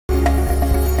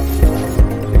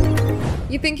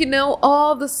You think you know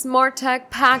all the smart tech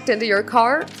packed into your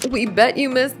car? We bet you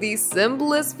missed the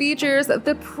simplest features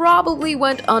that probably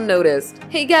went unnoticed.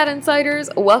 Hey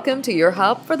GadInsiders, welcome to your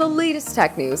hub for the latest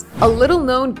tech news. A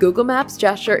little-known Google Maps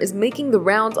gesture is making the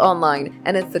rounds online,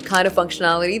 and it's the kind of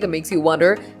functionality that makes you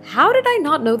wonder, how did I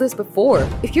not know this before?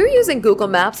 If you're using Google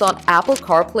Maps on Apple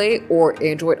Carplay or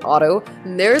Android Auto,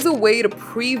 there's a way to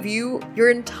preview your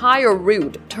entire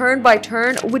route, turn by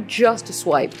turn, with just a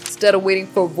swipe. Instead of waiting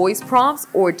for voice prompts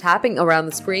or tapping around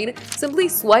the screen, simply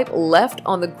swipe left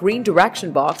on the green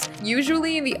direction box,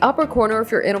 usually in the upper corner of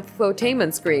your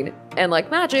infotainment screen. And like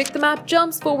magic, the map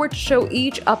jumps forward to show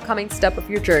each upcoming step of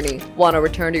your journey. Want to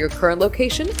return to your current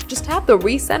location? Just tap the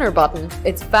recenter button.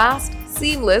 It's fast,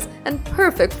 seamless, and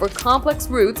perfect for complex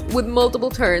routes with multiple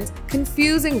turns,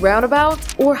 confusing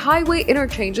roundabouts, or highway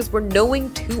interchanges where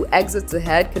knowing 2 exits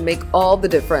ahead can make all the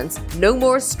difference. No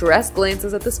more stressed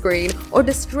glances at the screen or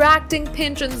distracting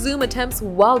pinch and zoom attempts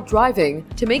while driving.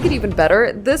 To make it even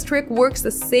better, this trick works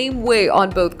the same way on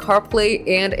both CarPlay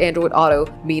and Android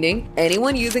Auto, meaning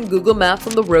anyone using Google Maps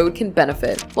on the road can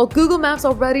benefit. While Google Maps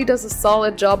already does a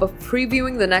solid job of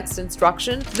previewing the next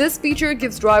instruction, this feature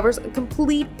gives drivers a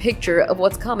complete picture of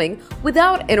what's coming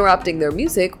without interrupting their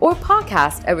music or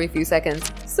podcast every few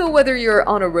seconds. So whether you're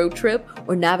on a road trip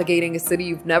or navigating a city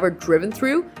you've never driven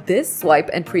through, this swipe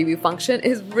and preview function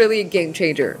is really a game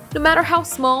changer. No matter how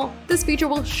small, this feature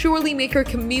will surely make your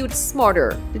commute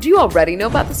smarter. Did you already know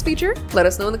about this feature? Let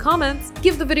us know in the comments.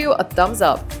 Give the video a thumbs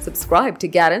up, subscribe to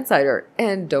GadInsider,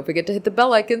 and don't forget to hit the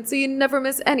bell icon so you never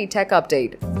miss any tech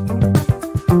update.